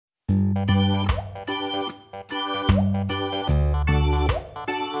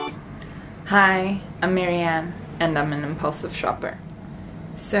Hi, I'm Marianne, and I'm an impulsive shopper.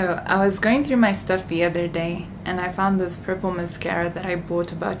 So I was going through my stuff the other day, and I found this purple mascara that I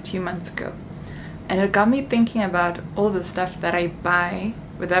bought about 2 months ago. And it got me thinking about all the stuff that I buy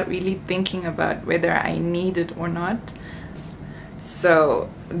without really thinking about whether I need it or not. So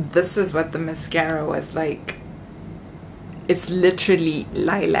this is what the mascara was like. It's literally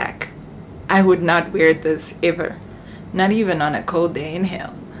lilac. I would not wear this ever, not even on a cold day in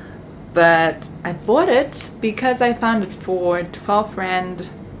hell. But I bought it because I found it for 12 Rand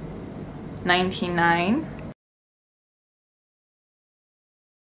 99.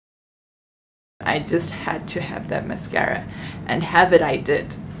 I just had to have that mascara, and have it I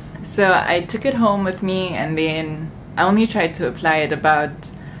did. So I took it home with me, and then I only tried to apply it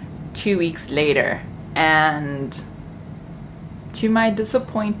about 2 weeks later, and to my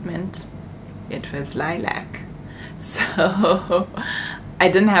disappointment it was lilac. So I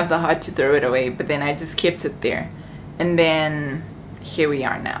didn't have the heart to throw it away, but then I just kept it there, and then here we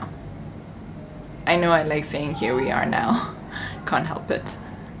are now. I know I like saying here we are now. Can't help it.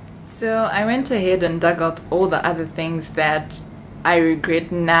 So I went ahead and dug out all the other things that I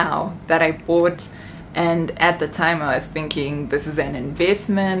regret now that I bought, and at the time I was thinking this is an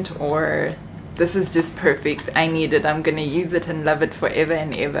investment, or this is just perfect, I need it, I'm gonna use it and love it forever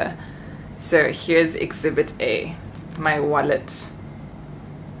and ever. So here's Exhibit A, my wallet.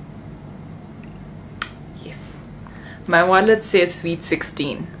 Yes, my wallet says Sweet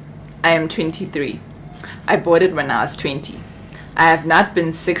 16. I am 23. I bought it when I was 20. I have not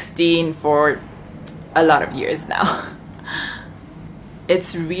been 16 for a lot of years now.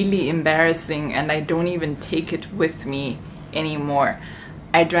 It's really embarrassing, and I don't even take it with me anymore.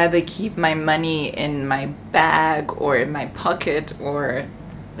 I'd rather keep my money in my bag or in my pocket, or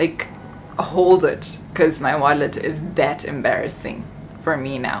like hold it, because my wallet is that embarrassing for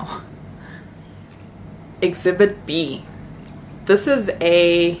me now. Exhibit B. This is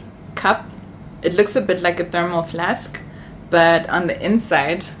a cup. It looks a bit like a thermal flask, but on the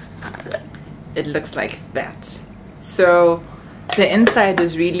inside it looks like that. So the inside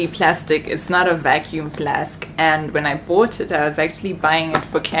is really plastic. It's not a vacuum flask, and when I bought it I was actually buying it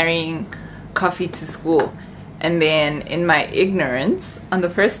for carrying coffee to school, and then in my ignorance on the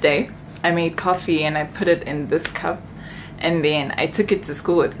first day I made coffee and I put it in this cup, and then I took it to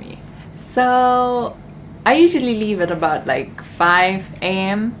school with me. So I usually leave at about like 5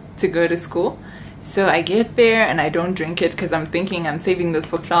 a.m. to go to school. So I get there and I don't drink it because I'm thinking I'm saving this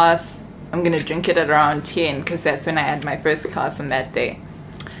for class. I'm gonna drink it at around 10 because that's when I had my first class on that day.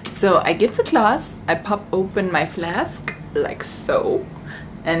 So I get to class, I pop open my flask like so,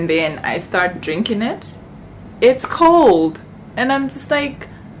 and then I start drinking it. It's cold, and I'm just like,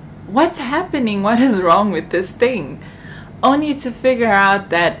 what's happening? What is wrong with this thing? Only to figure out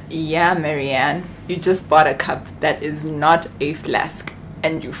that, yeah, Marianne, you just bought a cup that is not a flask,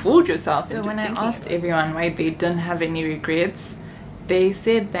 and you fooled yourself. So when I asked everyone why they didn't have any regrets, they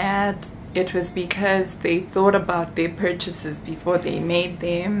said that it was because they thought about their purchases before they made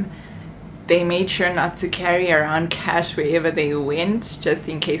them. They made sure not to carry around cash wherever they went, just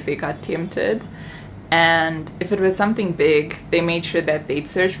in case they got tempted. And if it was something big, they made sure that they'd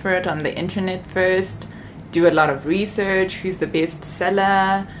search for it on the internet first, do a lot of research, who's the best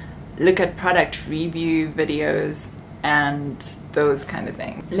seller, look at product review videos, and those kind of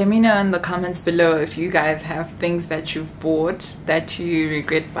things. Let me know in the comments below if you guys have things that you've bought that you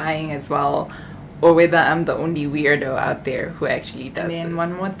regret buying as well, or whether I'm the only weirdo out there who actually does this. And then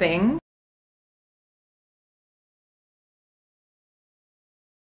one more thing.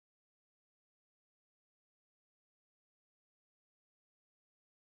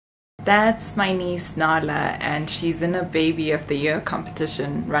 That's my niece Nala, and she's in a Baby of the Year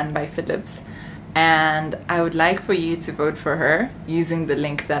competition run by Philips, and I would like for you to vote for her using the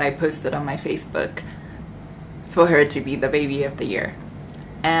link that I posted on my Facebook for her to be the Baby of the Year.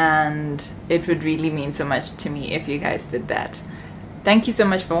 And it would really mean so much to me if you guys did that. Thank you so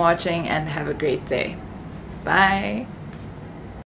much for watching, and have a great day. Bye!